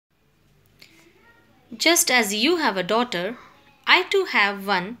Just as you have a daughter, I too have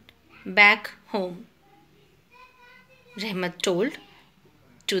one back home. Rahmat told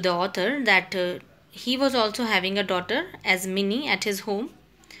to the author that he was also having a daughter as Minnie at his home.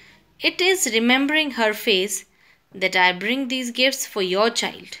 It is remembering her face that I bring these gifts for your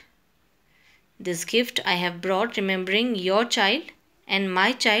child. This gift I have brought remembering your child and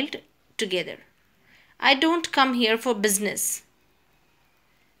my child together. I don't come here for business.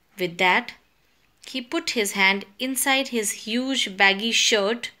 With that, he put his hand inside his huge baggy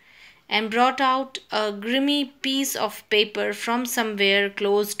shirt and brought out a grimy piece of paper from somewhere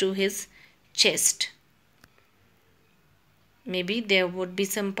close to his chest. Maybe there would be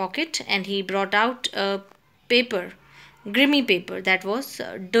some pocket, and he brought out a paper, grimy paper, that was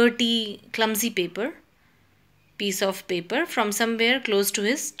dirty, clumsy paper, piece of paper from somewhere close to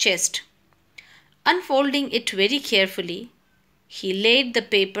his chest. Unfolding it very carefully, he laid the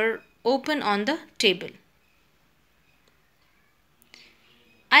paper open on the table.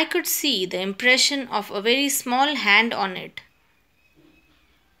 I could see the impression of a very small hand on it.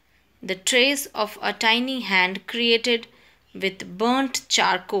 The trace of a tiny hand created with burnt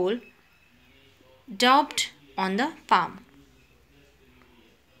charcoal daubed on the palm.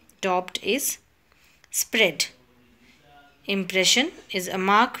 Daubed is spread. Impression is a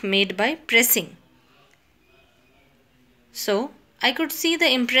mark made by pressing. So, I could see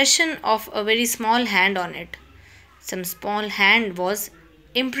the impression of a very small hand on it. Some small hand was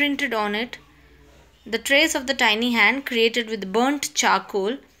imprinted on it. The trace of the tiny hand created with burnt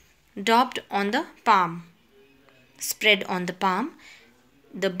charcoal daubed on the palm. Spread on the palm.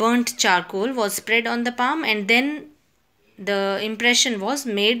 The burnt charcoal was spread on the palm, and then the impression was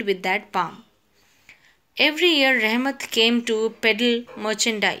made with that palm. Every year Rahmat came to peddle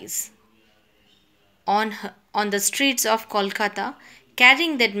merchandise on the streets of Kolkata,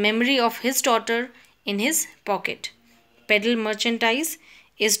 carrying that memory of his daughter in his pocket. Peddle merchandise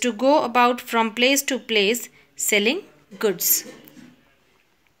is to go about from place to place selling goods.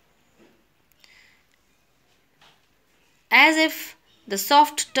 As if the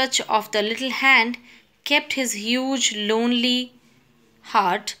soft touch of the little hand kept his huge, lonely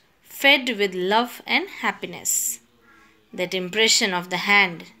heart fed with love and happiness. That impression of the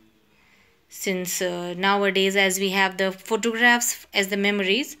hand. Since nowadays, as we have the photographs as the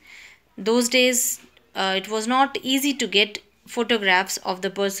memories, those days it was not easy to get photographs of the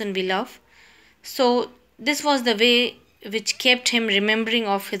person we love. So this was the way which kept him remembering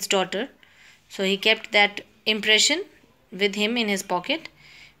of his daughter. So he kept that impression with him in his pocket,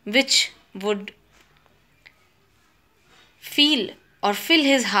 which would feel or fill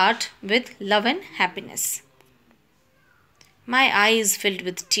his heart with love and happiness. My eyes filled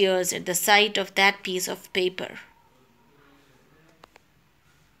with tears at the sight of that piece of paper.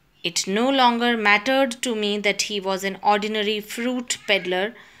 It no longer mattered to me that he was an ordinary fruit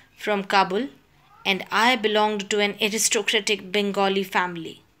peddler from Kabul and I belonged to an aristocratic Bengali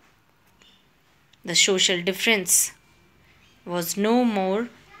family. The social difference was no more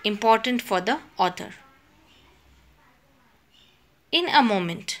important for the author. In a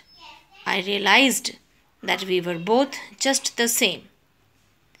moment, I realized that we were both just the same.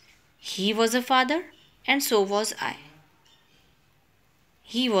 He was a father, and so was I.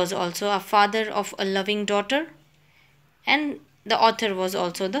 He was also a father of a loving daughter, and the author was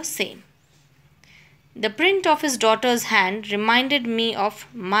also the same. The print of his daughter's hand reminded me of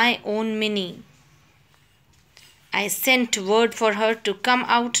my own Minnie. I sent word for her to come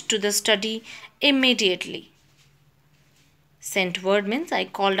out to the study immediately. Sent word means I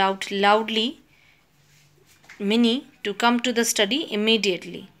called out loudly Minnie to come to the study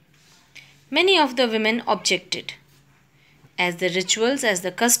immediately. Many of the women objected. As the rituals, as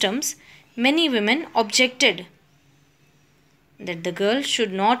the customs, many women objected that the girl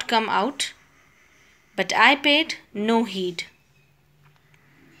should not come out, but I paid no heed.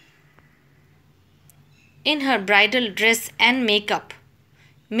 In her bridal dress and makeup,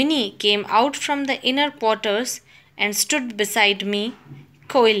 Minnie came out from the inner quarters and stood beside me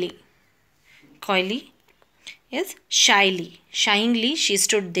coyly. Coyly is shyly. Shyingly she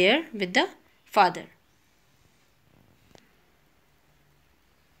stood there with the father.